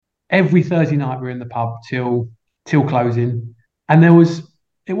every Thursday night we were in the pub till closing, and it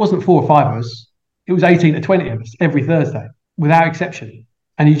wasn't 4 or 5 of us, it was 18 to 20 of us every Thursday without exception,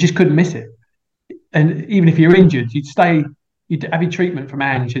 and you just couldn't miss it. And even if you're injured, you'd have your treatment from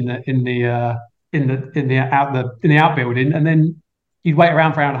Ange in the outbuilding, and then you'd wait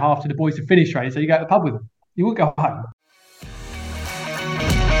around for an hour and a half till the boys had finished training, so you go to the pub with them. You wouldn't go home.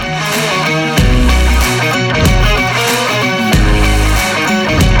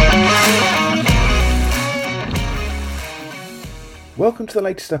 Welcome to the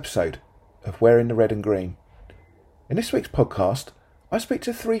latest episode of Wearing the Red and Green. In this week's podcast, I speak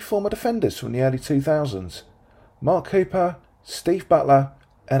to 3 former defenders from the early 2000s, Mark Cooper, Steve Butler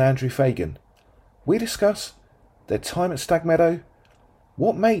and Andrew Fagan. We discuss their time at Stag Meadow,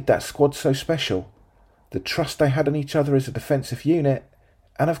 what made that squad so special, the trust they had in each other as a defensive unit,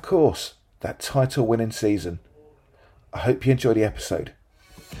 and of course, that title-winning season. I hope you enjoy the episode.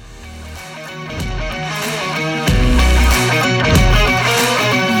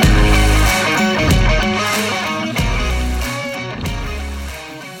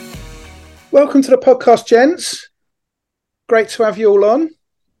 Welcome to the podcast, gents. Great to have you all on.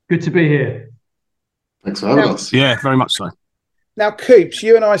 Good to be here. Thanks for having us. Yeah, very much so. Now, Coops,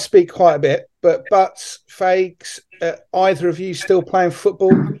 you and I speak quite a bit, but Butts, Fags, either of you still playing football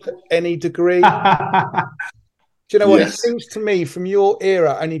to any degree? Do you know what? Yes. It seems to me from your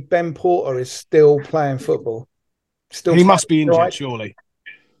era, only Ben Porter is still playing football. He must be injured, right? Surely.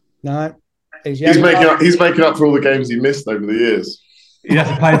 No. He's making up for all the games he missed over the years. He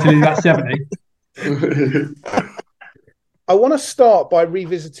hasn't played until he's about 70. I want to start by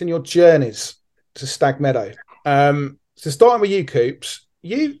revisiting your journeys to Stag Meadow. So starting with you, Coops,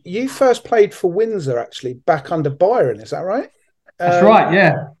 you first played for Windsor, actually, back under Byron, is that right? That's right,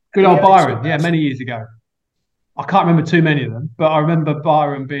 yeah. Good old Byron, yeah, many years ago. I can't remember too many of them, but I remember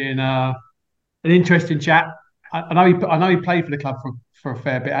Byron being an interesting chap. I know he played for the club for a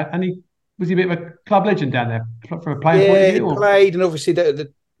fair bit, and was he a bit of a club legend down there from a playing point of view? Yeah, he played, and obviously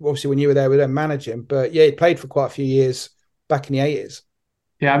when you were there, we were managing. But yeah, he played for quite a few years back in the 80s.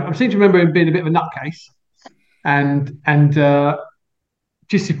 Yeah, I seem to remember him being a bit of a nutcase, and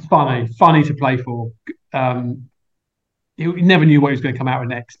just funny to play for. He never knew what he was going to come out with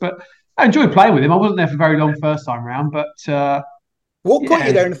next, but I enjoyed playing with him. I wasn't there for very long first time around, but what got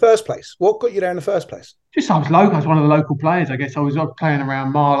you there in the first place? Just I was local. I was one of the local players. I guess I was playing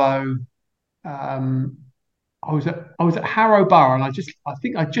around Marlow. I was at Harrow Borough, and I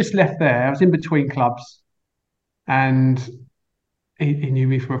think I just left there. I was in between clubs, and he knew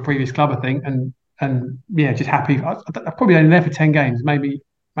me from a previous club, I think, and yeah, just happy. I probably only there for 10 games, maybe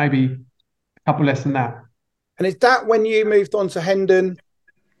a couple less than that. And is that when you moved on to Hendon?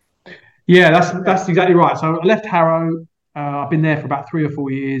 Yeah, that's exactly right. So I left Harrow. I've been there for about 3 or 4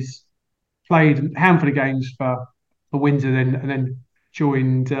 years. Played a handful of games for Windsor, and then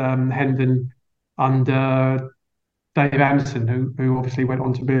joined Hendon under Dave Anderson, who obviously went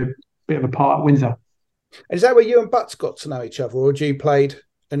on to be a bit of a part at Windsor. And is that where you and Butts got to know each other, or had you played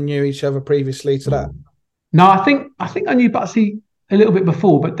and knew each other previously to that? No, I think I knew Butsy a little bit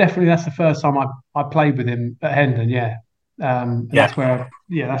before, but definitely that's the first time I played with him at Hendon. Yeah, that's where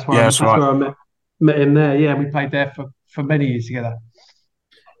I met him there. Yeah, we played there for many years together.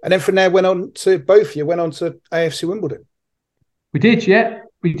 And then from there, both of you went on to AFC Wimbledon. We did, yeah.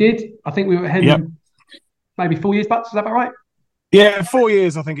 We did. I think we were at Hendon maybe 4 years back. Is that about right? Yeah, 4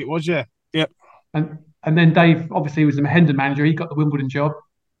 years, I think it was, yeah. Yep. And then Dave obviously was the Hendon manager. He got the Wimbledon job,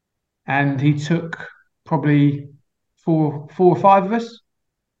 and he took probably four or 5 of us.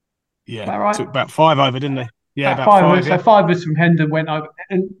 Yeah, is that right? Took about 5 over, didn't they? Yeah, about 5 of us. Yeah. So 5 of us from Hendon went over,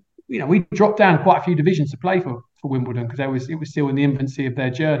 and we dropped down quite a few divisions to play for Wimbledon because it was still in the infancy of their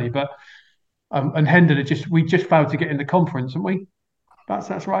journey. But and Hendon we just failed to get in the conference, haven't we?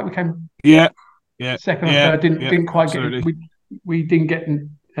 That's right. We came second or third. Didn't quite absolutely. We didn't get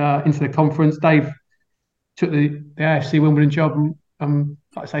into the conference. Dave took the AFC Wimbledon job, and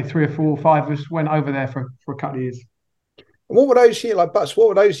like I say, 3 or 4 or 5 of us went over there for a couple of years. What were those years like, Butts? What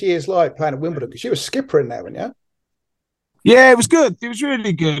were those years like playing at Wimbledon? Because you were skipper in there, weren't you? Yeah, it was good. It was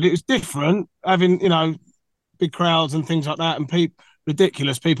really good. It was different, having big crowds and things like that, and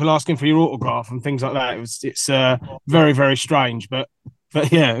ridiculous people asking for your autograph and things like that. It's very, very strange, but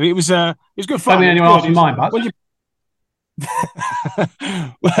yeah, it was good fun. Don't anyone asking mine, but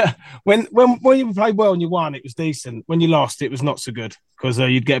when you played well and you won, it was decent. When you lost, it was not so good because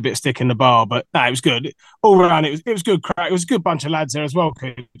you'd get a bit of stick in the bar. But no, it was good all around. It was good crack. It was a good bunch of lads there as well,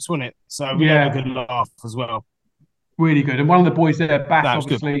 Coops, wasn't it? So we had a good laugh as well. Really good. And one of the boys there back,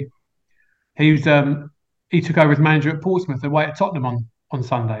 obviously, he took over as manager at Portsmouth away at Tottenham on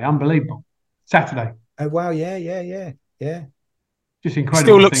Sunday. Unbelievable. Saturday. Oh wow, yeah. Just He incredible.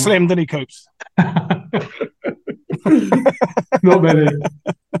 still looks slim, doesn't he, Coops? Not many.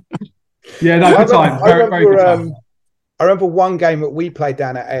 Yeah, no, good times. Very good times. I remember one game that we played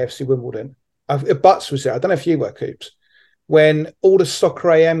down at AFC Wimbledon. Butts was there. I don't know if you were, Coops, when all the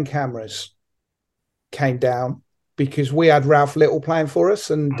Soccer AM cameras came down because we had Ralph Little playing for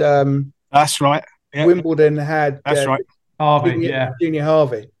us, and that's right. Yeah. Wimbledon had right. Harvey, Junior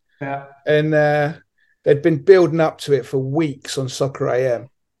Harvey. Yeah. And they'd been building up to it for weeks on Soccer AM.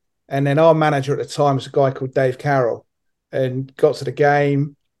 And then our manager at the time was a guy called Dave Carroll, and got to the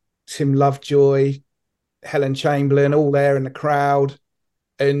game. Tim Lovejoy, Helen Chamberlain, all there in the crowd.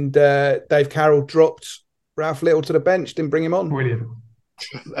 And Dave Carroll dropped Ralph Little to the bench, didn't bring him on. Brilliant.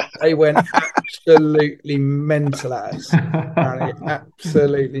 They went absolutely mental at us.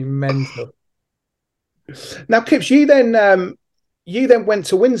 Absolutely mental. Now, Kips, you then went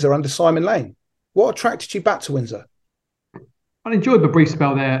to Windsor under Simon Lane. What attracted you back to Windsor? I enjoyed the brief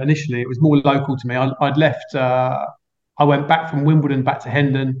spell there initially. It was more local to me. I'd left. I went back from Wimbledon back to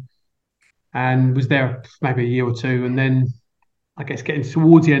Hendon, and was there maybe a year or two. And then, I guess, getting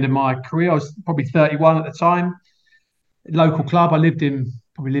towards the end of my career, I was probably 31 at the time. Local club. I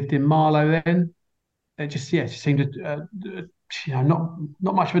probably lived in Marlow then. It just seemed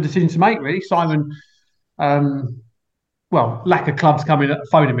not much of a decision to make really. Simon, lack of clubs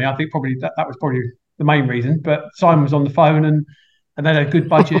phoning me. I think probably that was probably the main reason. But Simon was on the phone, and they had a good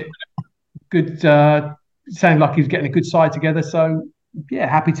budget, sounded like he was getting a good side together. So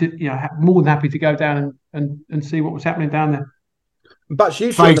yeah, more than happy to go down and see what was happening down there. But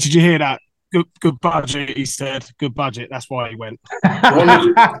did you hear that? Good budget, he said. Good budget. That's why he went. I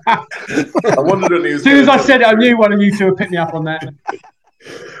wondered when he was. As soon as I said it, I knew one of you two would pick me up on that.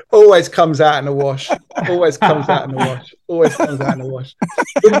 Always comes out in the wash. Always comes out in the wash.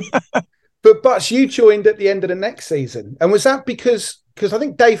 But Butch, you joined at the end of the next season. And was that because I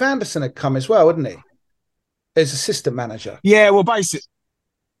think Dave Anderson had come as well, hadn't he? As assistant manager. Yeah, well, basically,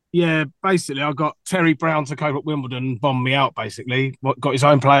 I got Terry Brown took over at Wimbledon and bombed me out, basically. Got his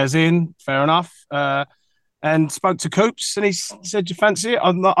own players in, fair enough. And spoke to Coops, and he said, "Do you fancy it?"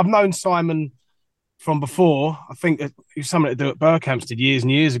 I've known Simon from before. I think it was something to do at Berkhamsted years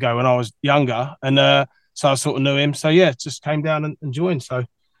and years ago when I was younger. And so I sort of knew him. So, yeah, just came down and joined. So,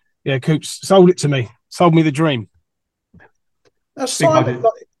 yeah, Coops sold it to me. Sold me the dream. Now, Simon,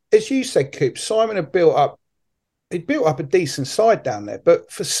 as you said, Coops, Simon had built up a decent side down there,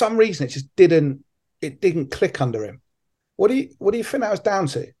 but for some reason it just didn't click under him. What do you think that was down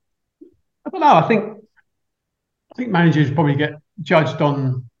to? I don't know. I think managers probably get judged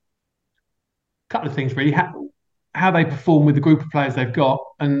on a couple of things really. How they perform with the group of players they've got,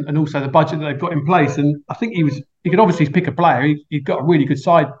 and also the budget that they've got in place. And I think he could obviously pick a player. He'd got a really good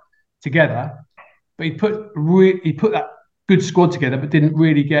side together, but he put that good squad together, but didn't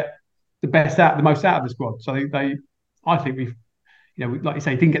really get the most out of the squad. So I think like you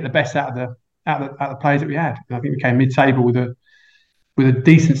say, didn't get the best out of the players that we had. And I think we came mid-table with a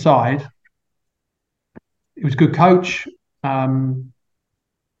decent side. It was a good coach,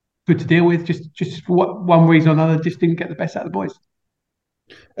 good to deal with. Just for one reason or another, just didn't get the best out of the boys.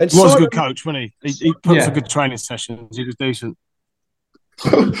 And he was a good coach, wasn't he? He put for good training sessions. He was decent.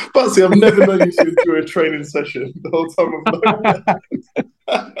 But see, I've never known you to enjoy a training session the whole time I've known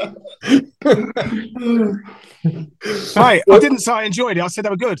you. Right, I didn't say I enjoyed it. I said they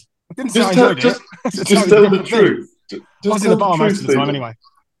were good. I didn't say I enjoyed it. Just tell the truth. I was in the bar most of the time anyway.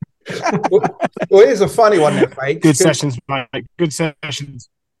 Well, here's a funny one then, Fakes. Good sessions, mate. Good sessions.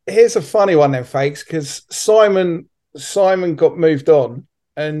 Here's a funny one then, Fakes, because Simon got moved on,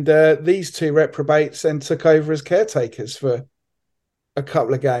 and these two reprobates then took over as caretakers for a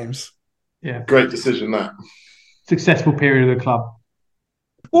couple of games. Yeah, great decision that. Successful period of the club.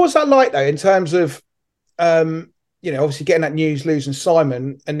 What was that like though, in terms of obviously getting that news, losing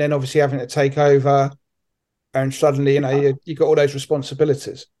Simon, and then obviously having to take over, and suddenly you got all those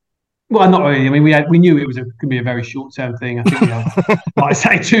responsibilities? Well, not really. I mean, we knew it was going to be a very short-term thing. I think, like I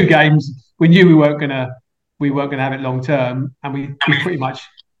say, 2 games. We knew we weren't going to have it long-term, and we pretty much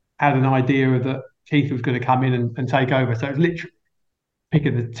had an idea that Keith was going to come in and take over. So it was literally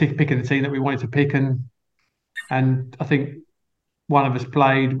picking the team that we wanted to pick, and I think one of us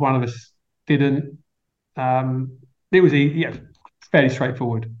played, one of us didn't. It was fairly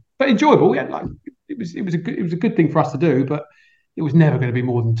straightforward, but enjoyable. Yeah, it was a good thing for us to do, but it was never going to be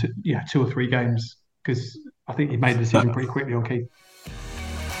more than 2 or 3 games, because I think he made the decision pretty quickly on Keith.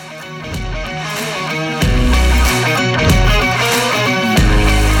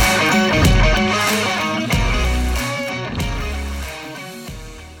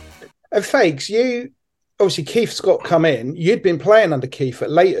 And Fages, you obviously Keith Scott come in. You'd been playing under Keith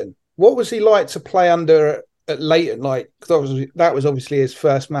at Leighton. What was he like to play under at Leighton? Like that was obviously his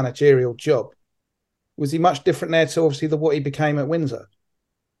first managerial job. Was he much different there to obviously what he became at Windsor?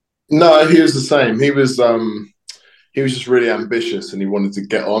 No, he was the same. He was just really ambitious and he wanted to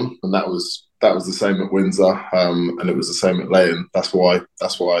get on, and that was the same at Windsor, and it was the same at Leighton. That's why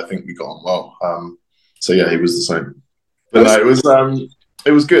I think we got on well. So yeah, he was the same. But no,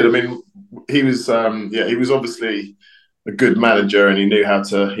 it was good. I mean, he was obviously a good manager, and he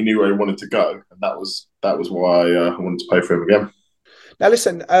knew where he wanted to go, and that was why I wanted to play for him again. Now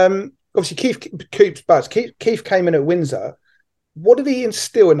listen, obviously Keith came in at Windsor. What did he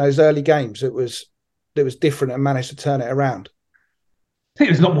instill in those early games that was different and managed to turn it around? I think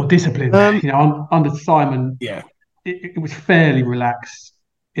it was a lot more discipline. Under Simon, it was fairly relaxed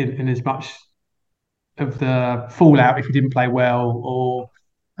in as much of the fallout if you didn't play well, or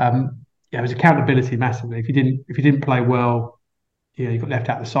it was accountability massively. If you didn't play well, you got left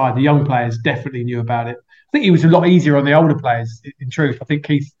out the side. The young players definitely knew about it. I think he was a lot easier on the older players. In truth, I think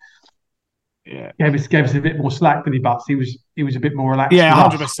Keith gave us a bit more slack than he butts. He was a bit more relaxed. Yeah,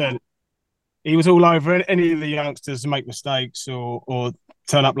 100%. He was all over any of the youngsters to make mistakes or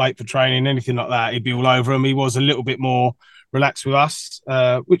turn up late for training, anything like that. He'd be all over them. He was a little bit more relaxed with us,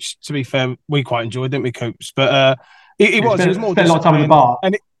 which, to be fair, we quite enjoyed, didn't we, Coops? But he was more. Spent a lot of time in the bar.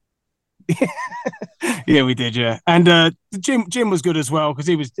 Yeah, we did, yeah. And Jim was good as well because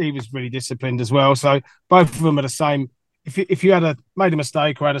he was really disciplined as well. So both of them are the same. If you had made a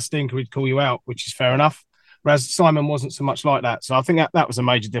mistake or had a stinker, he'd call you out, which is fair enough. Whereas Simon wasn't so much like that. So I think that was a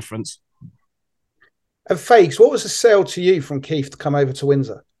major difference. And Fages, what was the sell to you from Keith to come over to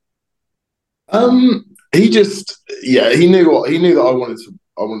Windsor? He knew that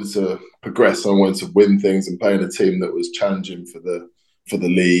I wanted to progress. I wanted to win things and play in a team that was challenging for the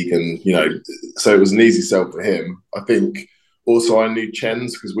league, and so it was an easy sell for him. I think also I knew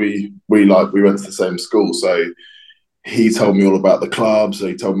Chen's because we went to the same school, so he told me all about the club, so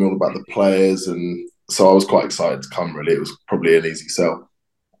he told me all about the players, and so I was quite excited to come. Really, it was probably an easy sell.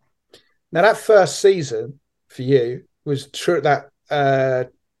 Now, that first season for you was true that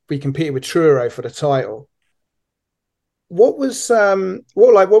we competed with Truro for the title. What was some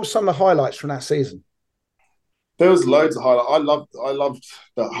of the highlights from that season? There was loads of highlights. I loved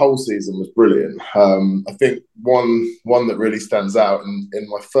that whole season was brilliant. I think one that really stands out in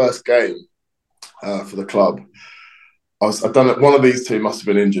my first game for the club. I'd done it. One of these two must have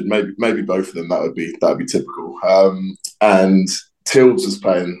been injured. Maybe both of them. That would be typical. And Tills was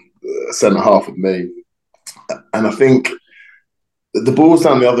playing centre half with me, and I think the ball was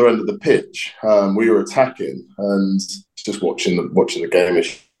down the other end of the pitch. We were attacking and just watching the game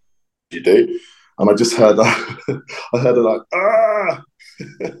as you do, and I just heard I heard it like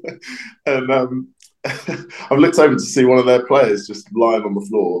and I've looked over to see one of their players just lying on the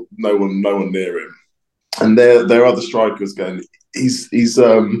floor, no one near him, and their other striker's going, he's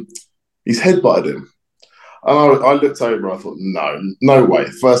headbutted him. And I looked over and I thought, no way.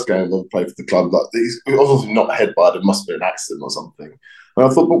 First game I've ever played for the club. Like, he's obviously not headbutted. It must have been an accident or something. And I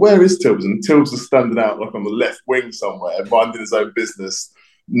thought, but where is Tills? And Tills was standing out like on the left wing somewhere, minding his own business.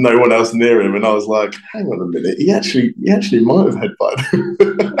 No one else near him. And I was like, hang on a minute. He actually might have headbutted him.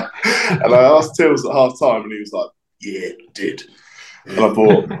 And I asked Tills at half time, and he was like, yeah, I did. And I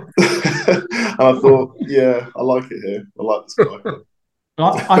thought, yeah, I like it here. I like this guy.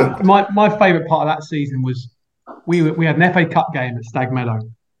 My favourite part of that season was we had an FA Cup game at Stag Meadow.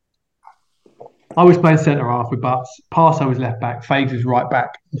 I was playing centre half with Butts. Parso was left back. Fages was right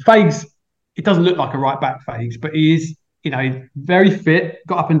back. Fages, it doesn't look like a right back Fages, but he is, very fit.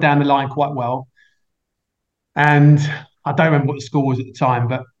 Got up and down the line quite well. And I don't remember what the score was at the time,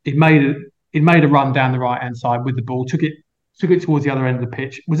 but he made a run down the right hand side with the ball. Took it towards the other end of the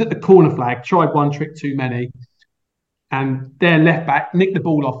pitch. Was at the corner flag. Tried one trick too many. And their left back nicked the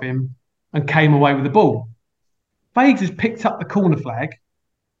ball off him and came away with the ball. Fages has picked up the corner flag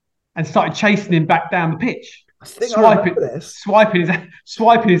and started chasing him back down the pitch, swiping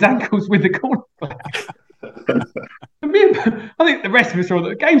his ankles with the corner flag. I think the rest of us are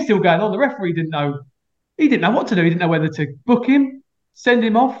the game's still going on. The referee didn't know what to do. He didn't know whether to book him, send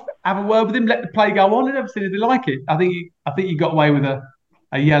him off, have a word with him, let the play go on. He never seemed to like it. I think he got away with a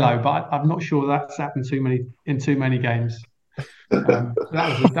yellow, but I'm not sure that's happened in too many games.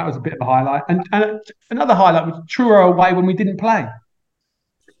 That was a bit of a highlight. And another highlight was Truro away when we didn't play.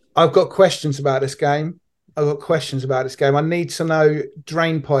 I've got questions about this game. I need to know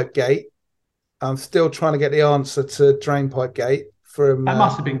Drainpipe Gate. I'm still trying to get the answer to Drainpipe Gate from. That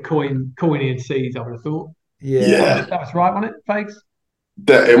must have been Coyne and Seas, I would have thought. Yeah. That was right, wasn't it, Fages?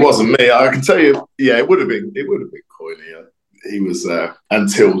 It wasn't me. I can tell you. Yeah, it would have been. It would have been Coyne. He was, and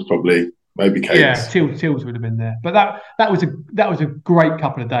Tills probably, maybe Yeah, Cates. Tills would have been there. But that was a great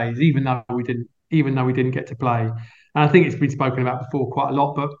couple of days, even though we didn't get to play. And I think it's been spoken about before quite a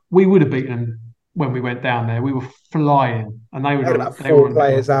lot. But we would have beaten them when we went down there. We were flying, and They had about 4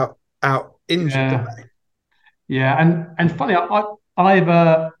 players out injured, didn't yeah, they? yeah. And funny,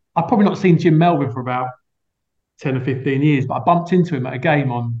 I've probably not seen Jim Melvin for about 10 or 15 years, but I bumped into him at a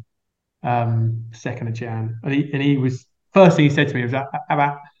game on 2nd of Jan, and he was first thing he said to me was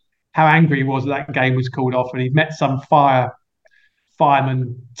about how angry he was that game was called off, and he'd met some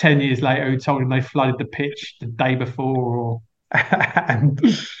fireman 10 years later who told him they flooded the pitch the day before, or and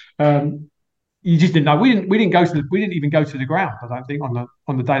you just didn't know. We didn't even go to the ground. I don't think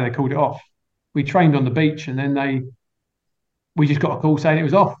on the day they called it off. We trained on the beach, and then we just got a call saying it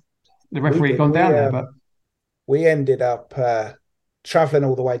was off. The referee had gone down there, but we ended up travelling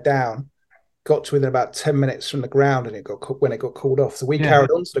all the way down, got to within about 10 minutes from the ground, and it got called off. So we carried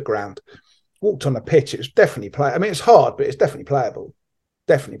on to the ground, walked on the pitch. It was definitely playable. I mean, it's hard, but it's definitely playable.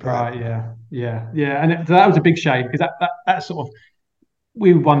 Definitely playable. Right, yeah. And that was a big shame, because that sort of,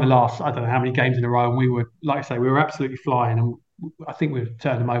 we won the last, I don't know how many games in a row, and we were, like I say, we were absolutely flying, and I think we've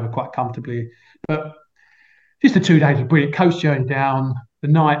turned them over quite comfortably. But just the 2 days were brilliant. Coast journey down, the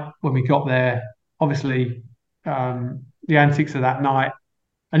night when we got there, obviously the antics of that night,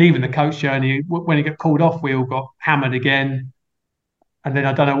 and even the coach journey, when it got called off, we all got hammered again. And then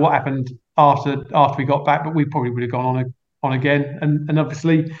I don't know what happened after we got back, but we probably would have gone on again. And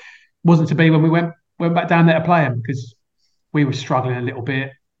obviously wasn't to be when we went back down there to play them, because we were struggling a little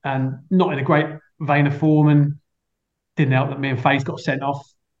bit and not in a great vein of form, and didn't help that me and Fages got sent off,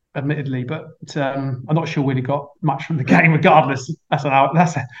 admittedly. But I'm not sure we really got much from the game regardless. That's what I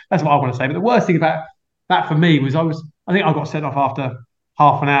want to say. But the worst thing about that for me was I think I got sent off after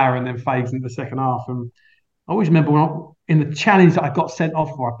half an hour, and then Fages in the second half. And I always remember in the challenge that I got sent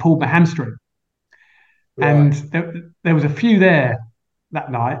off for, I pulled my hamstring. Right. And there was a few there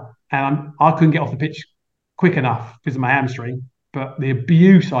that night, and I couldn't get off the pitch quick enough because of my hamstring. But the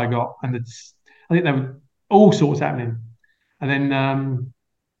abuse I got, and I think there were all sorts happening. And then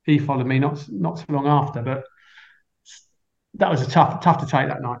he followed me not so long after. But that was tough to take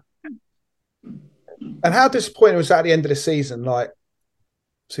that night. And how disappointing was that at the end of the season? Like,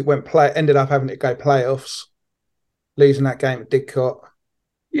 so it ended up having to go playoffs, losing that game at Didcot.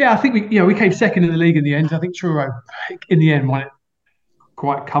 Yeah, I think we came second in the league in the end. I think Truro in the end won it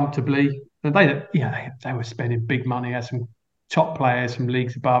quite comfortably. And they were spending big money, had some top players from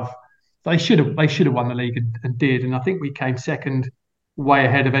leagues above. They should have won the league and did. And I think we came second, way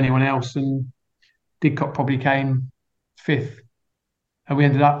ahead of anyone else. And Didcot probably came fifth, and we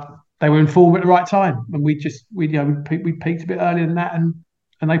ended up. They were in form at the right time, and we peaked a bit earlier than that, and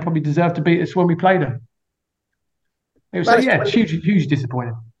they probably deserved to beat us when we played them. It was huge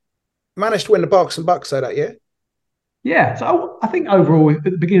disappointing. Managed to win the Berks and Bucks that year. Yeah, so I think overall at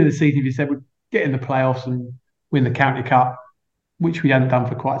the beginning of the season, if you said we'd get in the playoffs and win the County Cup, which we hadn't done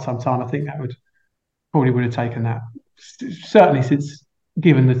for quite some time, I think that would have taken that. Certainly since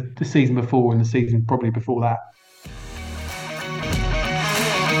given the season before and the season probably before that.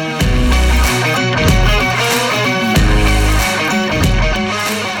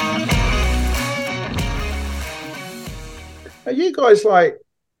 Are you guys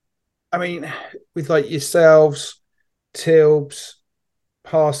with yourselves, Tilbs,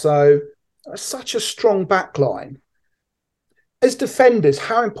 Parso, such a strong backline. As defenders,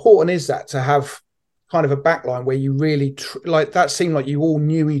 how important is that to have kind of a backline where you really that seemed like you all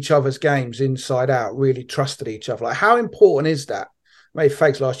knew each other's games inside out, really trusted each other? Like, how important is that? Maybe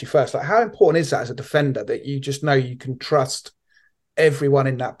Fags will ask you first. Like, how important is that as a defender, that you just know you can trust everyone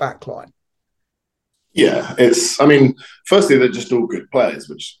in that backline? Yeah, firstly, they're just all good players,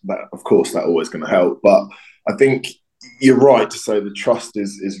 of course, that always going to help. But I think you're right to say the trust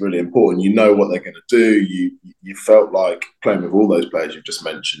is really important. You know what they're going to do. You felt like playing with all those players you've just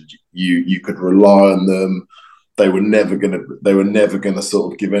mentioned. You could rely on them. They were never going to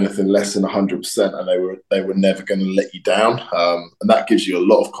sort of give anything less than 100%, and they were never going to let you down. And that gives you a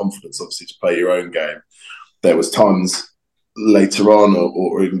lot of confidence, obviously, to play your own game. There was times later on,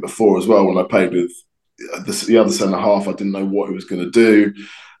 or even before as well, when I played with the other centre half, I didn't know what he was going to do,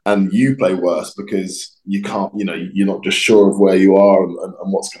 and you play worse because you can't, you're not just sure of where you are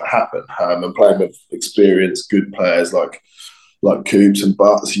and what's going to happen. And playing with experienced, good players like Coops and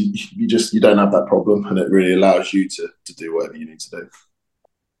Butts, you don't have that problem, and it really allows you to do whatever you need to do.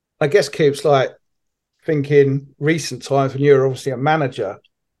 I guess Coops, thinking recent times when you were obviously a manager,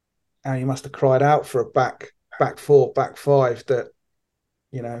 and you must have cried out for a back four, back five that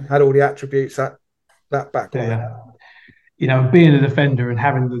had all the attributes that back line. Being a defender and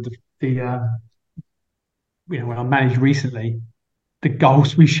having when I managed recently, the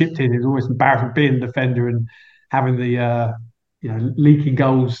goals we shipped in is always embarrassing. Being a defender and having the leaking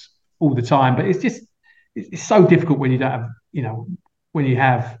goals all the time, but it's so difficult when you don't have when you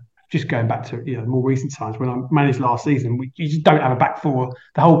have. Just going back to more recent times when I managed last season, you just don't have a back four.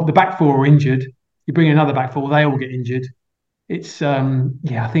 The back four are injured. You bring another back four, they all get injured. It's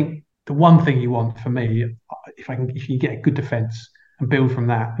I think the one thing you want for me, if you get a good defence and build from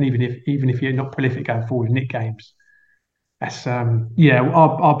that, and even if you're not prolific going forward, nick games. That's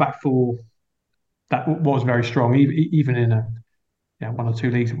our back four that was very strong, even in one or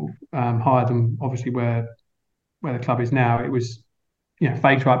two leagues higher than obviously where the club is now. It was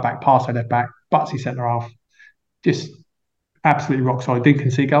Fages right back, Parso left back, Butsy centre half, just absolutely rock solid. Didn't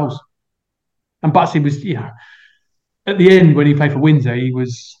concede goals, and Butsy was at the end when he played for Windsor, he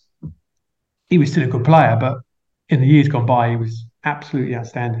was still a good player, but in the years gone by, he was absolutely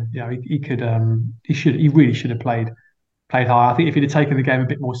outstanding. He really should have played high. I think if he'd have taken the game a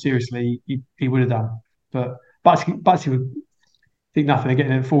bit more seriously, he would have done. But Butsy would think nothing of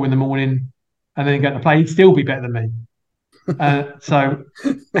getting at 4 a.m. and then going to play. He'd still be better than me. So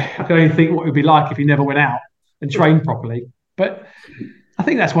I can only think what it would be like if he never went out and trained properly. But I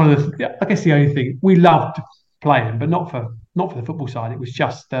think that's one of the only thing we loved playing, but not for the football side. It was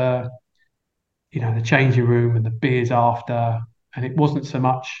just the changing room and the beers after, and it wasn't so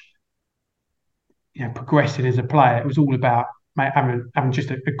much progressing as a player. It was all about having just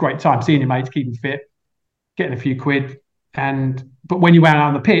a great time, seeing your mates, keeping fit, getting a few quid, but when you went out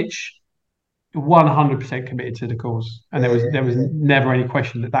on the pitch, 100% committed to the cause, and there was never any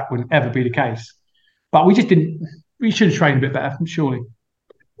question that wouldn't ever be the case. But we just didn't. We should have trained a bit better, surely.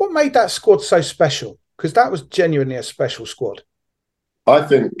 What made that squad so special? Because that was genuinely a special squad. I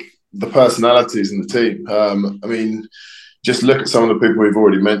think the personalities in the team. I mean, just look at some of the people we've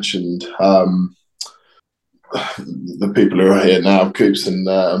already mentioned. The people who are here now, Coops and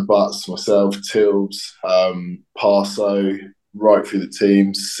Butts, myself, Tilbs, Parso, right through the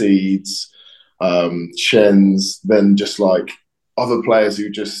team, Seeds, Shens, then just like other players who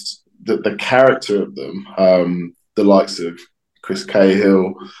just, the character of them, the likes of Chris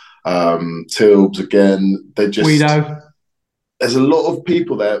Cahill, Tilbs again, they just... Guido. There's a lot of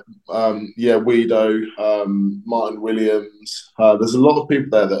people there. Guido, Martin Williams. There's a lot of people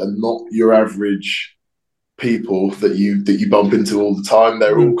there that are not your average people that you bump into all the time.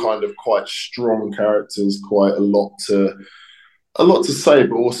 They're all kind of quite strong characters, quite a lot to say,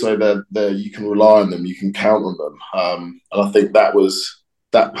 but also they're you can rely on them, you can count on them. And I think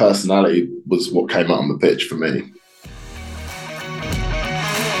that personality was what came out on the pitch for me.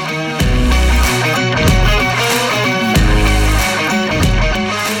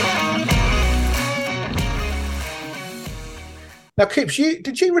 Now, Coops,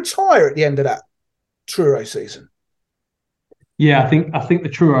 did you retire at the end of that Truro season? Yeah, I think the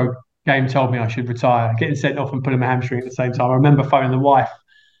Truro game told me I should retire. Getting sent off and pulling my hamstring at the same time. I remember phoning the wife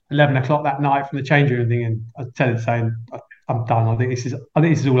 11 o'clock that night from the change room thing, and I was saying, I'm done. I think this is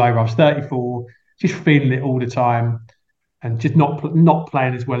all over. I was 34, just feeling it all the time, and just not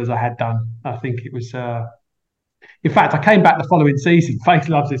playing as well as I had done. I think it was. In fact, I came back the following season. Faith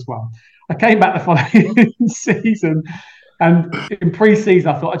loves this one. I came back the following season. And in pre-season,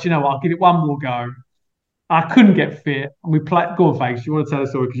 I thought, I'll give it one more go. I couldn't get fit, and we played. Go on, Fages. You want to tell the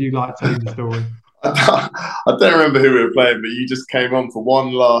story because you like telling the story. I don't remember who we were playing, but you just came on for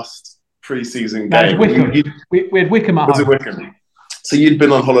one last pre-season game. Wickham. We had Wickham at home. Was it Wickham? So you'd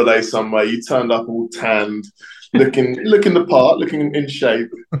been on holiday somewhere. You turned up all tanned, looking the part, looking in shape,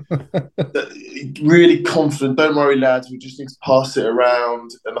 really confident. Don't worry, lads. We just need to pass it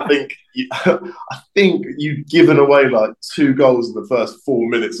around. And I think you'd given away like 2 goals in the first 4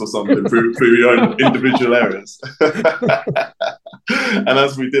 minutes or something through your own individual errors. And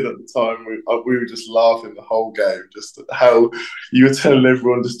as we did at the time, we were just laughing the whole game, just how you were telling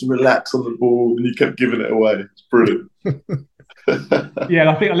everyone just to relax on the ball, and you kept giving it away. It's brilliant. Yeah, and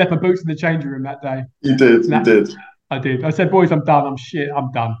I think I left my boots in the changing room that day. You did. I did. I said, boys, I'm done.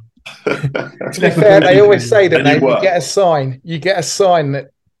 I'm done. To be fair, they always say that you get a sign. You get a sign that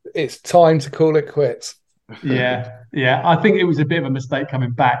it's time to call it quits. Yeah. I think it was a bit of a mistake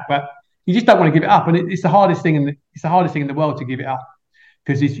coming back, but you just don't want to give it up, and it's the hardest thing in the world to give it up,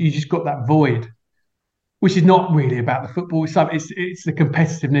 because you just got that void, which is not really about the football. It's the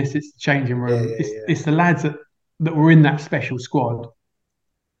competitiveness. It's the changing room. It's the lads that were in that special squad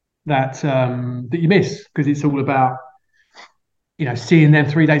that you miss, because it's all about seeing them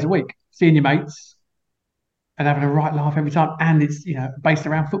 3 days a week, seeing your mates, and having a right laugh every time, and it's based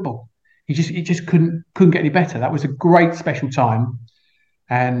around football. It just couldn't get any better. That was a great special time,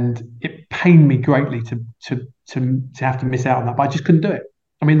 and it pained me greatly to have to miss out on that. But I just couldn't do it.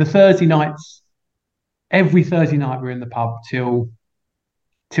 I mean, the Thursday nights, every Thursday night we were in the pub till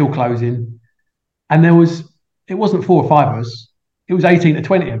closing, and it wasn't 4 or 5 of us, it was 18 to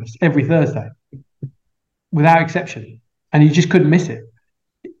 20 of us every Thursday, without exception, and you just couldn't miss it.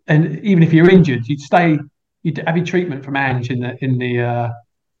 And even if you're injured, you'd have your treatment from Ange in the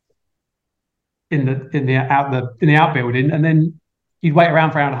outbuilding, and then you'd wait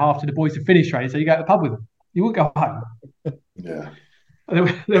around for an hour and a half till the boys had finished training, so you go to the pub with them. You wouldn't go home. Yeah.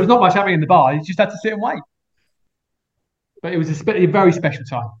 There was not much happening in the bar. You just had to sit and wait. But it was a very special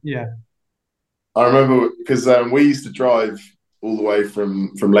time. Yeah. I remember because we used to drive all the way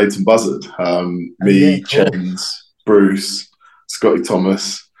from Leighton Buzzard. Me, Chens, Bruce, Scotty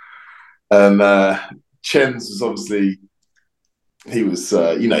Thomas, and Chens was obviously, he was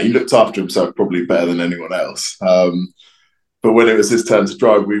he looked after himself probably better than anyone else. But when it was his turn to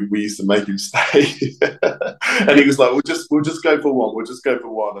drive, we used to make him stay, and he was like, "We'll just go for one. We'll just go for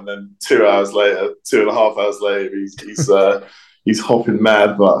one." And then 2.5 hours later, he's hopping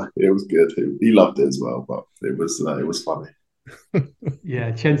mad. But it was good. He loved it as well. But it was funny. Yeah,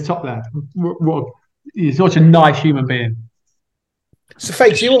 Chen's top lad. He's such a nice human being. So,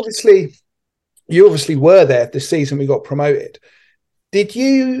 Fages, you obviously were there the season we got promoted. Did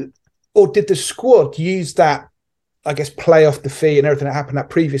you, or did the squad use that, I guess, play off defeat and everything that happened that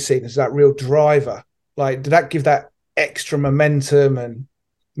previous season as that real driver? Like, did that give that extra momentum and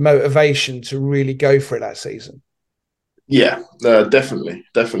motivation to really go for it that season? Yeah, definitely.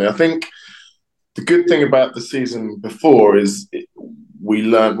 I think the good thing about the season before is we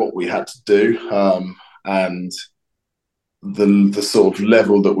learned what we had to do, and the sort of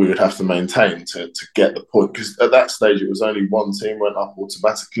level that we would have to maintain to get the point. Because at that stage, it was only one team went up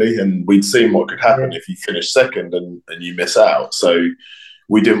automatically, and we'd seen what could happen if you finish second and you miss out. So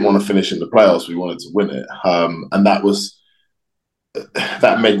we didn't want to finish in the playoffs. We wanted to win it, and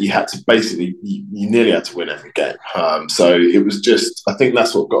that meant you had to basically you nearly had to win every game. So it was just, I think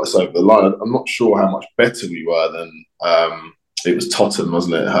that's what got us over the line. I'm not sure how much better we were than it was Tottenham,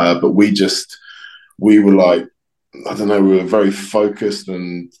 wasn't it? But we were like, I don't know, we were very focused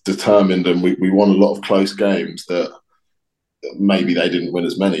and determined, and we won a lot of close games that maybe they didn't win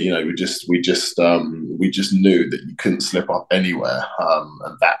as many. We just knew that you couldn't slip up anywhere,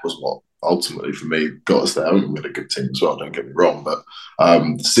 and that was what ultimately for me got us there. I mean, we had a good team as well, don't get me wrong, but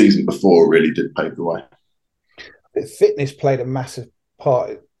the season before really did pave the way. Fitness played a massive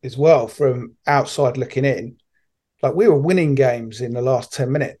part as well from outside looking in. Like, we were winning games in the last 10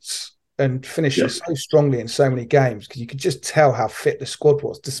 minutes and finishing so strongly in so many games because you could just tell how fit the squad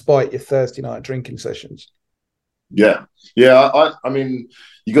was despite your Thursday night drinking sessions. Yeah. I mean,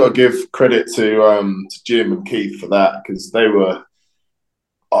 you got to give credit to Jim and Keith for that, because they were.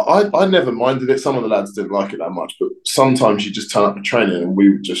 I never minded it. Some of the lads didn't like it that much, but sometimes you just turn up to training and we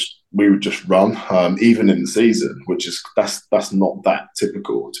would just run, even in the season, which is that's not that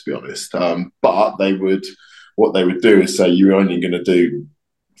typical, to be honest. But what they would do is say, you're only going to do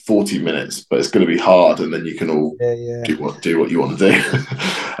 40 minutes, but it's going to be hard, and then you can all do what you want to do.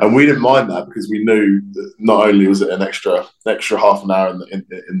 And we didn't mind that, because we knew that not only was it an extra half an hour in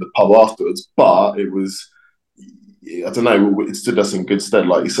the pub afterwards, but it was, I don't know, it stood us in good stead,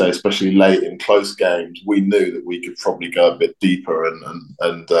 like you say, especially late in close games. We knew that we could probably go a bit deeper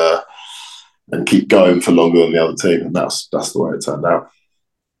and keep going for longer than the other team, and that's the way it turned out.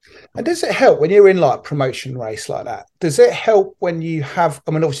 And does it help when you're in like a promotion race like that? Does it help when you have,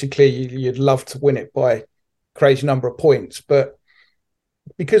 I mean, obviously clearly you'd love to win it by a crazy number of points, but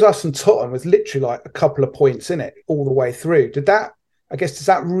because us and Tottenham was literally like a couple of points in it all the way through, does that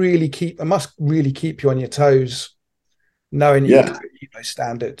really it must really keep you on your toes, knowing you know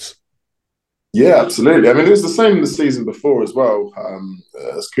standards? Yeah, absolutely. I mean, it was the same the season before as well,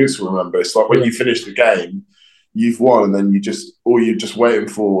 as Coots will remember. It's like when you finish the game, you've won, and then you're just waiting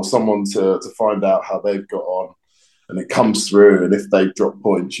for someone to find out how they've got on, and it comes through. And if they drop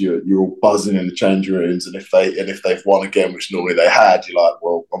points, you're all buzzing in the change rooms. And if they've won again, which normally they had, you're like,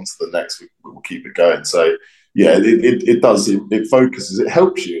 well, on to the next. We'll keep it going. So yeah, it does. It focuses. It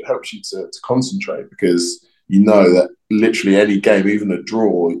helps you. It helps you to concentrate, because you know that literally any game, even a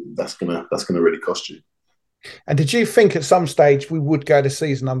draw, that's gonna really cost you. And did you think at some stage we would go to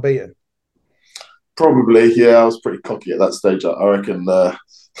season unbeaten? Probably, yeah. I was pretty cocky at that stage. I reckon. I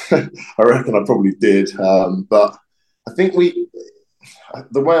reckon I probably did. But I think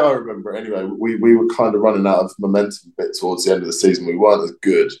the way I remember it anyway, we were kind of running out of momentum a bit towards the end of the season. We weren't as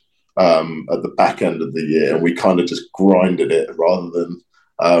good. at the back end of the year, and we kind of just grinded it rather than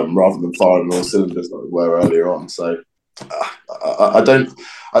firing all cylinders like we were earlier on. So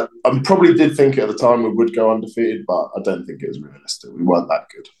I probably did think at the time we would go undefeated, but I don't think it was realistic. We weren't that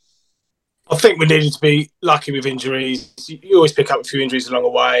good. I think we needed to be lucky with injuries. You always pick up a few injuries along the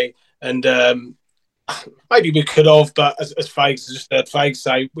way, and maybe we could have, but as Fages just heard Fages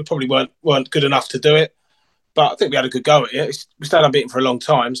say, we probably weren't good enough to do it. But I think we had a good go at it. We stayed unbeaten for a long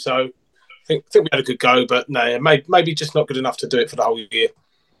time, so I think we had a good go. But no, maybe just not good enough to do it for the whole year.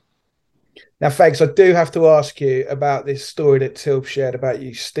 Now, Fags, I do have to ask you about this story that Tilb shared about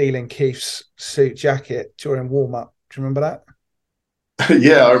you stealing Keith's suit jacket during warm-up. Do you remember that?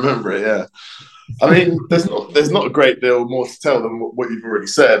 Yeah, I remember it, yeah. I mean, there's not a great deal more to tell than what you've already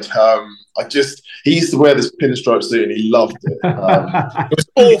said. He used to wear this pinstripe suit and he loved it. It was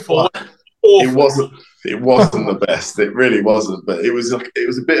awful. It wasn't the best. It really wasn't. But it was a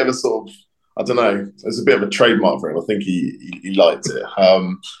bit of a sort of, I don't know, it was a bit of a trademark for him. I think he liked it.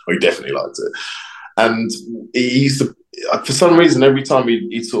 Or he definitely liked it. And he used to, for some reason, every time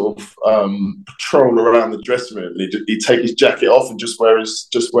he'd sort of patrol around the dressing room, he'd take his jacket off and just wear his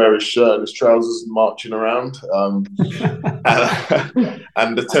shirt and his trousers and marching around. And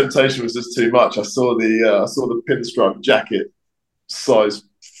the temptation was just too much. I saw the pinstripe jacket, size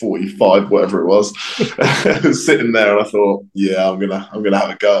 45, whatever it was, sitting there, and I thought, yeah, I'm gonna have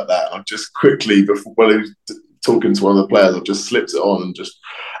a go at that. I've just quickly, while he was talking to one of the players, I've just slipped it on and just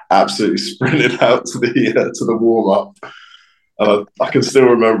absolutely sprinted out to the warm up. And I can still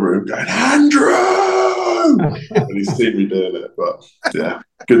remember him going, Andrew, and he's seen me doing it. But yeah,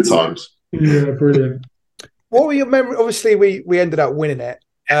 good times. Yeah, brilliant. What were your memories? Obviously, we ended up winning it.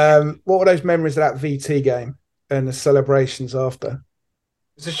 What were those memories of that VT game and the celebrations after?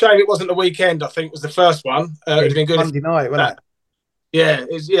 It's a shame it wasn't the weekend. I think it was the first one. It would have been good. Monday night, wasn't it? Yeah,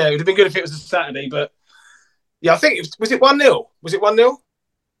 it would have been good if it was a Saturday. But yeah, I think was it 1-0? Was it 1-0?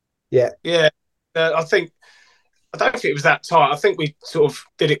 Yeah. Yeah. I don't think it was that tight. I think we sort of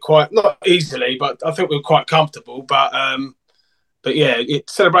did it quite, not easily, but I think we were quite comfortable. But yeah,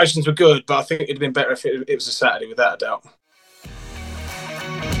 celebrations were good, but I think it'd have been better if it was a Saturday, without a doubt.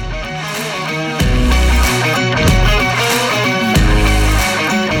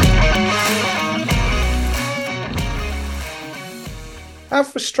 How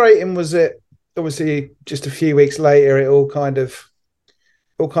frustrating was it? Obviously, just a few weeks later, it all kind of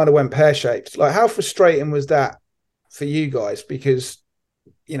went pear-shaped. Like, how frustrating was that for you guys? Because,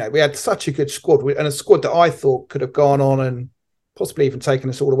 you know, we had such a good squad, and a squad that I thought could have gone on and possibly even taken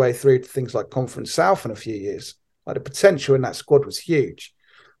us all the way through to things like Conference South in a few years. Like, the potential in that squad was huge.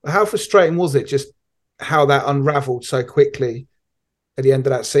 But how frustrating was it just how that unravelled so quickly at the end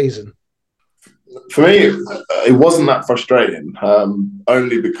of that season? For me, it wasn't that frustrating,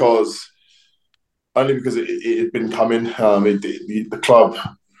 only because it had been coming. The club,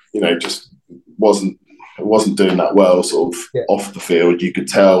 you know, just wasn't doing that well, sort of off the field. You could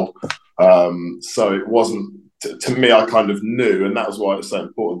tell. So it wasn't. To me, I kind of knew, and that was why it was so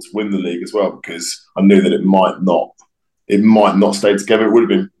important to win the league as well, because I knew that it might not stay together. It would have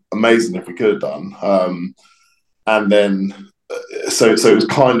been amazing if we could have done. And then. So it was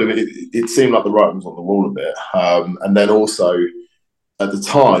kind of, it seemed like the writing was on the wall a bit. And then also, at the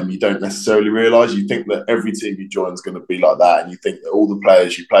time, you don't necessarily realise. You think that every team you join is going to be like that, and you think that all the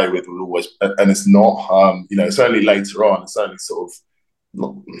players you play with will always, and it's not. You know, it's only later on. It's only sort of,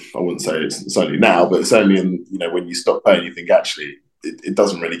 not, I wouldn't say it's only now, but it's only in, you know, when you stop playing, you think actually it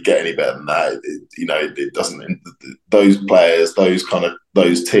doesn't really get any better than that. It doesn't. Those players,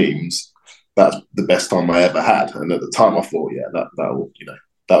 those teams. That's the best time I ever had, and at the time I thought, yeah, that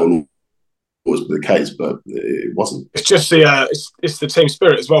will always be the case, but it wasn't. It's just it's the team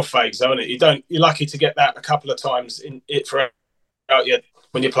spirit as well, Fags, isn't it? You're lucky to get that a couple of times in it throughout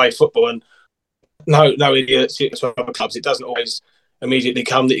when you play football, and no idiots to other clubs. It doesn't always immediately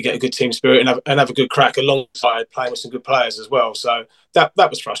come that you get a good team spirit and have a good crack alongside playing with some good players as well. So that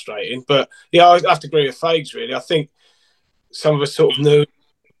was frustrating, but yeah, I have to agree with Fags. Really, I think some of us sort of knew.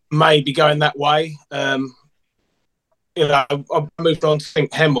 Maybe going that way. You know, I moved on to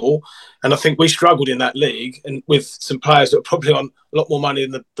think Hemel, and I think we struggled in that league, and with some players that were probably on a lot more money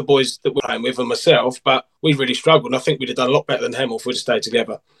than the boys that we're playing with and myself, but we really struggled. And I think we'd have done a lot better than Hemel if we'd have stayed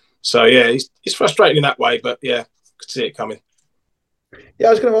together. So yeah, it's frustrating in that way, but yeah, could see it coming. Yeah, I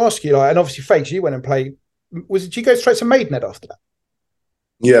was going to ask you, and obviously, Fages, you went and played. Did you go straight to Maidenhead after that?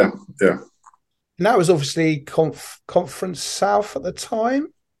 Yeah. And that was obviously Conference South at the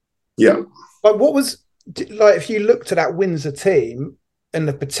time. Yeah. Like, what was like if you looked at that Windsor team and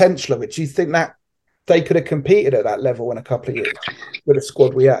the potential of it? Do you think that they could have competed at that level in a couple of years with the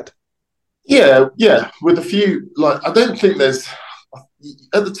squad we had? Yeah. With a few, like, I don't think there's.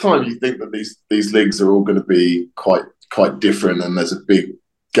 At the time, you think that these leagues are all going to be quite different, and there's a big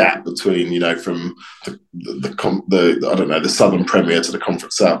gap between, from the I don't know, the Southern Premier to the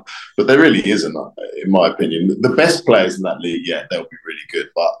Conference South, but there really isn't, in my opinion. The best players in that league, yeah, they'll be really good,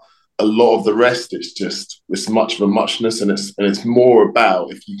 but a lot of the rest, it's much of a muchness, and it's more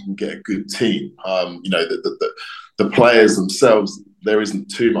about if you can get a good team. The players themselves, there isn't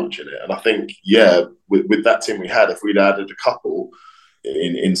too much in it, and I think, yeah, with that team we had, if we'd added a couple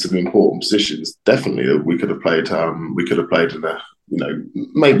in some important positions, definitely we could have played. We could have played in a,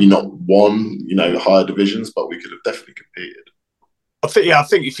 maybe not one, higher divisions, but we could have definitely competed. I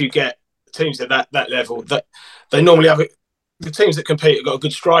think if you get teams at that level, that they normally have the teams that compete have got a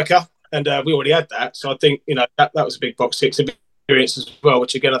good striker, and we already had that. So I think that was a big box six experience as well,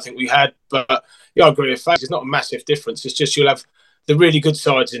 which again I think we had. But yeah, I agree with Fages. It's not a massive difference. It's just you'll have the really good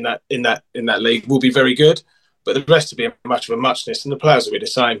sides in that league will be very good, but the rest will be much of a muchness, and the players will be the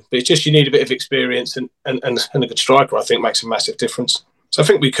same. But it's just you need a bit of experience and a good striker. I think makes a massive difference. So I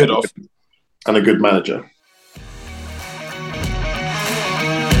think we could have, and a good manager.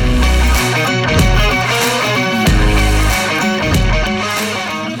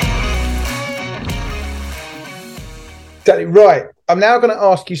 Right. I'm now going to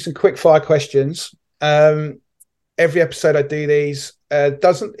ask you some quick fire questions. Every episode I do these.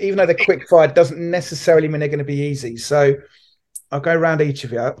 Even though they're quick fire, doesn't necessarily mean they're going to be easy. So I'll go around each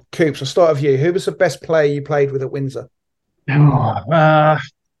of you. Coops, I'll start with you. Who was the best player you played with at Windsor? I'll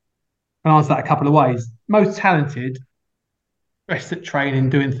answer that a couple of ways. Most talented, best at training,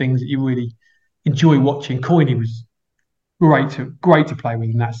 doing things that you really enjoy watching. Coyne was great to play with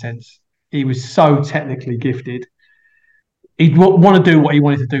in that sense. He was so technically gifted. He'd want to do what he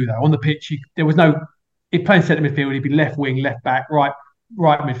wanted to do, though. On the pitch, he'd play in centre midfield, he'd be left wing, left back, right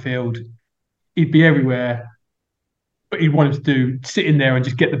midfield. He'd be everywhere. But he wanted to sit in there and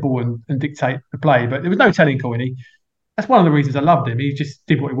just get the ball and dictate the play. But there was no telling Coyne. That's one of the reasons I loved him. He just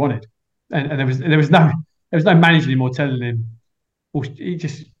did what he wanted, and there was no managing him or telling him. He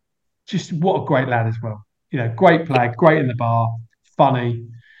just what a great lad as well. Great player, great in the bar, funny.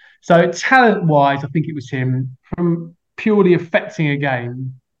 So talent wise, I think it was him. From purely affecting a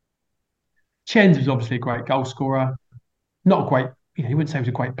game, Chens was obviously a great goal scorer. Not a great, you wouldn't say he was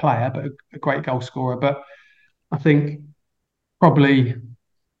a great player, but a great goal scorer. But I think probably,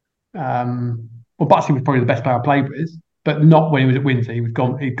 Butsy was probably the best player I played with, but not when he was at Windsor. He'd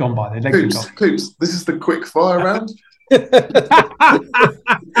gone by then. Coops, this is the quick fire round. You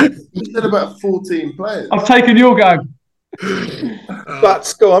said about 14 players. I've taken your go.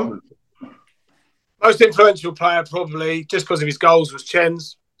 Butts, go on. Most influential player probably just because of his goals was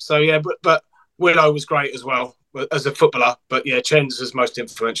Chens. So yeah, but Willow was great as well as a footballer. But yeah, Chens was most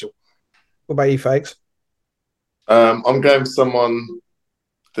influential. What about you, Fakes? I'm going for someone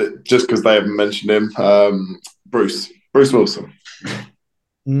that just because they haven't mentioned him, Bruce Wilson.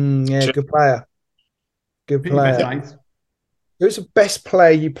 Good player. Good player. Who's the best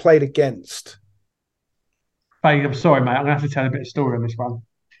player you played against? Hey, I'm sorry, mate. I'm going to have to tell a bit of story on this one.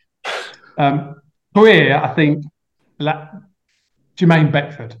 Career, I think, Jermaine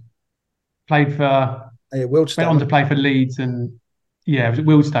Beckford played for. Wildstone. Went on to play for Leeds, and it was at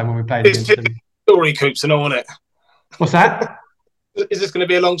Wildstone when we played against him. Story, Coops, and all on it. What's that? Is this going to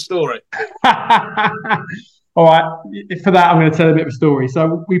be a long story? All right. For that, I'm going to tell a bit of a story.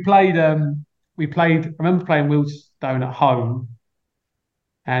 So we played. I remember playing Wildstone at home,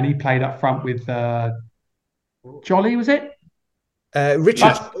 and he played up front with Jolly. Was it?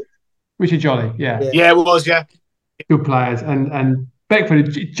 Richard Jolly. Yeah. Yeah, it was. Yeah. Good players, and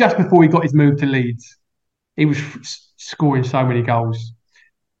Beckford, just before he got his move to Leeds, he was scoring so many goals.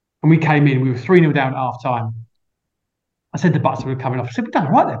 And we came in, we were 3-0 down at half time. I said to Butts, we were coming off. I said, we've done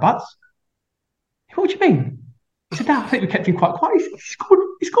all right there, Butts. What do you mean? He said, no, I think we kept him quite quiet. He scored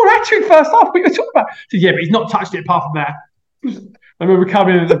a hat-trick first half. What are you talking about? I said, yeah, but he's not touched it apart from that. I remember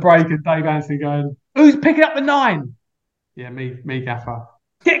coming in at the break and Dave Anthony going, who's picking up the 9? Yeah, me, Gaffer.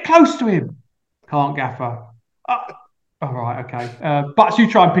 Get close to him. Can't, Gaffer. All right, okay. Butts, you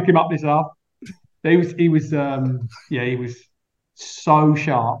try and pick him up this half. He was so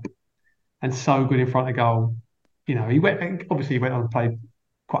sharp and so good in front of goal. He went on to play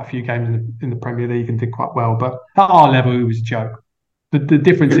quite a few games in the Premier League and did quite well. But at our level, it was a joke. The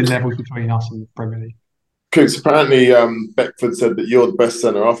difference in levels between us and the Premier League. Cooks, apparently Beckford said that you're the best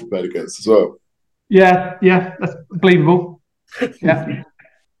centre half he played against as well. Yeah, that's believable. Yeah.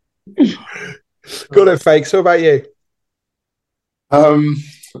 Got it, Fakes. What about you?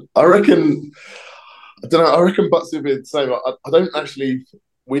 I reckon Butsy would be the same. I don't actually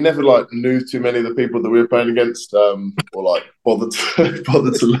we never like knew too many of the people that we were playing against, or like bothered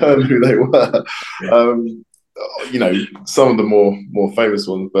to learn who they were. Some of the more famous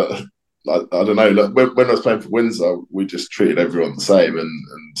ones, but I don't know. Look, when I was playing for Windsor, we just treated everyone the same,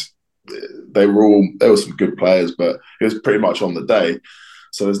 and there were some good players, but it was pretty much on the day.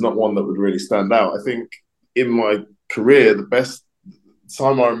 So there's not one that would really stand out. I think in my career, the best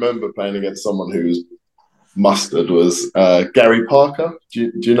time I remember playing against someone who was mustard was Gary Parker.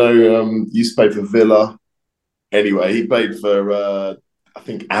 Do you know? He used to play for Villa. Anyway, he played for I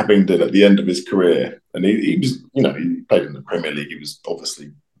think Abingdon at the end of his career, and he was, he played in the Premier League. He was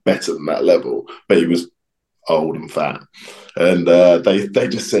obviously better than that level, but he was old and fat. And they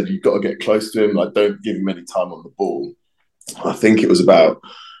just said, you've got to get close to him. Like, don't give him any time on the ball. I think it was about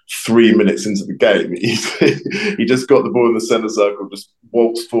 3 minutes into the game, he just got the ball in the centre circle, just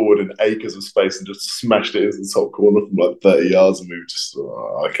waltzed forward in acres of space and just smashed it into the top corner from like 30 yards. And we were just,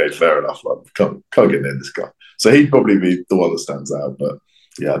 okay, fair enough. Like, can't get near this guy. So he'd probably be the one that stands out. But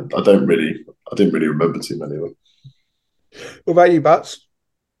yeah, I didn't really remember too many of them. What about you, Butts?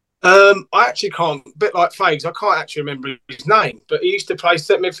 I actually can't, a bit like Fages, I can't actually remember his name, but he used to play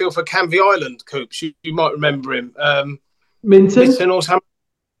centre midfield for Canvey Island, Coops. You might remember him. Minton or something.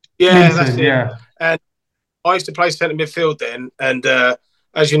 Yeah, Minton, that's it. yeah. And I used to play centre midfield then, and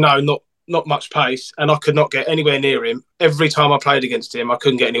as you know, not much pace, and I could not get anywhere near him. Every time I played against him, I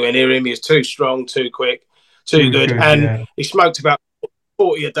couldn't get anywhere near him. He was too strong, too quick, too good. And he smoked about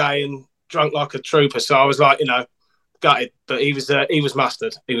 40 a day and drunk like a trooper. So I was like, gutted, but he was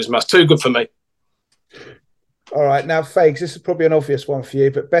mustard. He was mustard. Too good for me. All right, now Fages, this is probably an obvious one for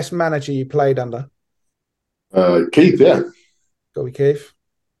you, but best manager you played under? Keith, yeah. Got me, Keith.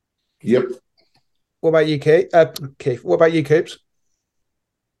 Yep. What about you, Keith? Keith. What about you, Coops?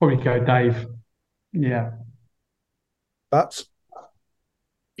 Probably go Dave. Yeah. Butts?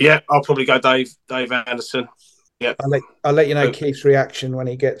 Yeah, I'll probably go Dave Anderson. Yeah. I'll let you know Keith's reaction when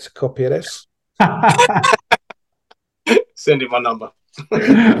he gets a copy of this. Send him my number.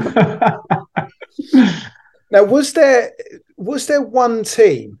 Now, was there one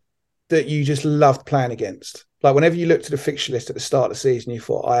team that you just loved playing against? Like, whenever you looked at the fixture list at the start of the season, you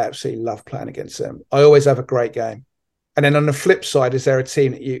thought, I absolutely love playing against them. I always have a great game. And then on the flip side, is there a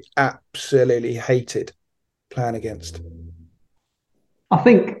team that you absolutely hated playing against? I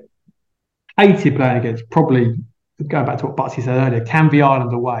think hated playing against, probably going back to what Butsy said earlier, Canvey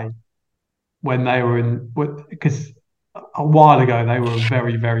Island away, when they were because a while ago they were a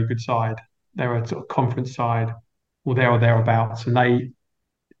very, very good side. They were a sort of conference side, or there or thereabouts, and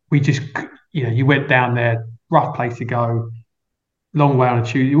we just, you went down there, rough place to go, long way on a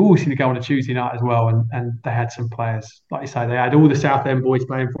Tuesday. You always seem to go on a Tuesday night as well, and they had some players, like you say, they had all the Southend boys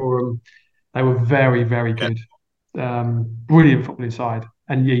playing for them. They were very, very good, brilliant footballing side,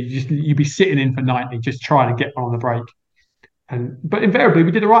 and you'd be sitting in for 90, just trying to get on the break. But invariably,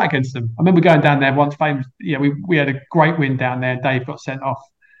 we did all right against them. I remember going down there once, we had a great win down there, and Dave got sent off.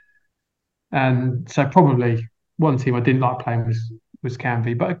 And so probably one team I didn't like playing was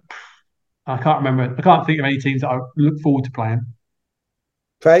Canvey, but I can't remember. I can't think of any teams that I look forward to playing.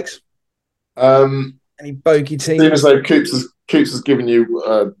 Fages? Any bogey teams? Seems as though Coops has given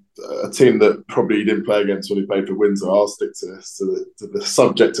you a team that probably he didn't play against when he played for Windsor. I'll stick to the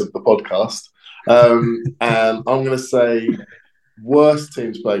subject of the podcast. And I'm going to say worst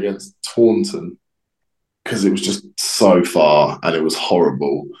team to play against, Taunton, because it was just so far and it was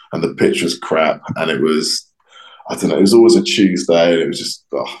horrible and the pitch was crap and it was, I don't know, it was always a Tuesday and it was just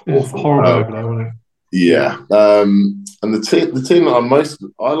awful. Horrible over there, wasn't it? Yeah. And the team that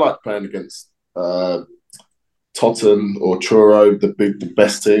I like playing against, Totton or Truro, the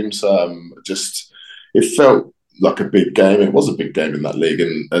best teams. It felt like a big game. It was a big game in that league,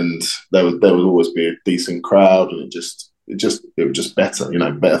 and there would always be a decent crowd, and it was just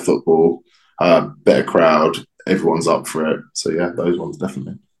better. Better football, better crowd. Everyone's up for it. So yeah, those ones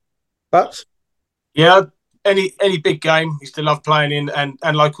definitely. But yeah, any big game used to love playing in,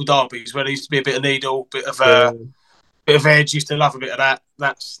 and local derbies where there used to be a bit of needle, bit of edge. Used to love a bit of that.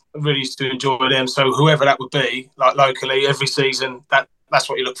 That's really used to enjoy them. So whoever that would be, like locally, every season, that's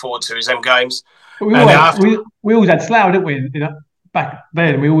what you look forward to, is them games. We always had Slough, didn't we? Back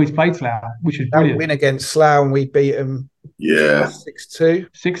then, we always played Slough, which was brilliant. Win against Slough, and we beat them. Yeah, 6-2.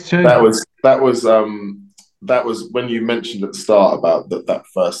 6-2. That was when you mentioned at the start about that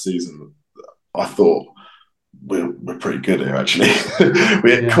first season. I thought we're pretty good here, actually.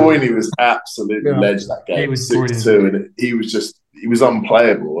 Coyne was absolutely ledged that game. He was 6-2, and he was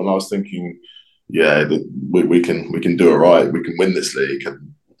unplayable. And I was thinking, yeah, we can do it right. We can win this league,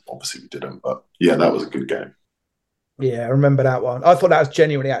 and obviously we didn't. But yeah, that was a good game. Yeah, I remember that one. I thought that was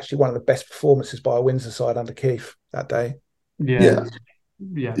genuinely actually one of the best performances by a Windsor side under Keith that day. Yeah.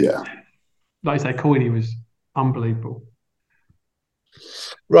 Yeah. Like I say, Coyne was unbelievable.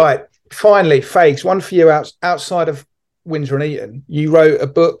 Right. Finally, Fages, one for you outside of Windsor and Eton. You wrote a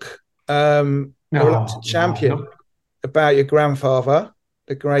book, A Reluctant Champion, about your grandfather,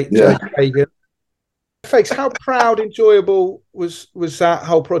 the great Joe Fagan. Fages, how proud, enjoyable was that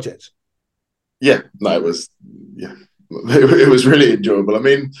whole project? Yeah, no, it was. Yeah, it was really enjoyable. I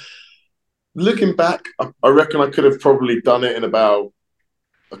mean, looking back, I reckon I could have probably done it in about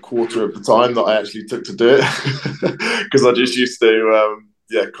a quarter of the time that I actually took to do it, because I just used to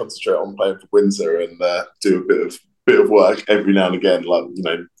concentrate on playing for Windsor and do a bit of work every now and again, like, you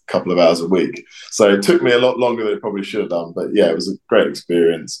know, a couple of hours a week. So it took me a lot longer than it probably should have done, but yeah, it was a great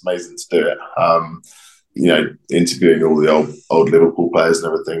experience, amazing to do it. You know, interviewing all the old Liverpool players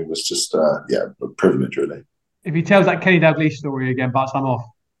and everything was just a privilege, really. If he tells that Kenny Dalglish story again, but I'm off.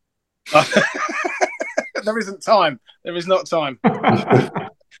 There isn't time. There is not time.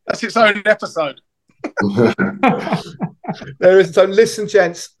 That's its own episode. There is. So listen,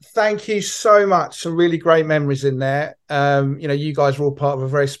 gents, thank you so much. Some really great memories in there. You know, you guys were all part of a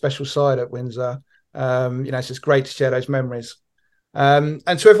very special side at Windsor. You know, it's just great to share those memories. And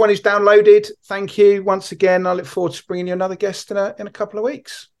to everyone who's downloaded, thank you once again. I look forward to bringing you another guest in a couple of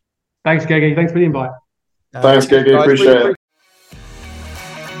weeks. Thanks, Gegi. Thanks for the invite. Thanks, Gegi. Appreciate it.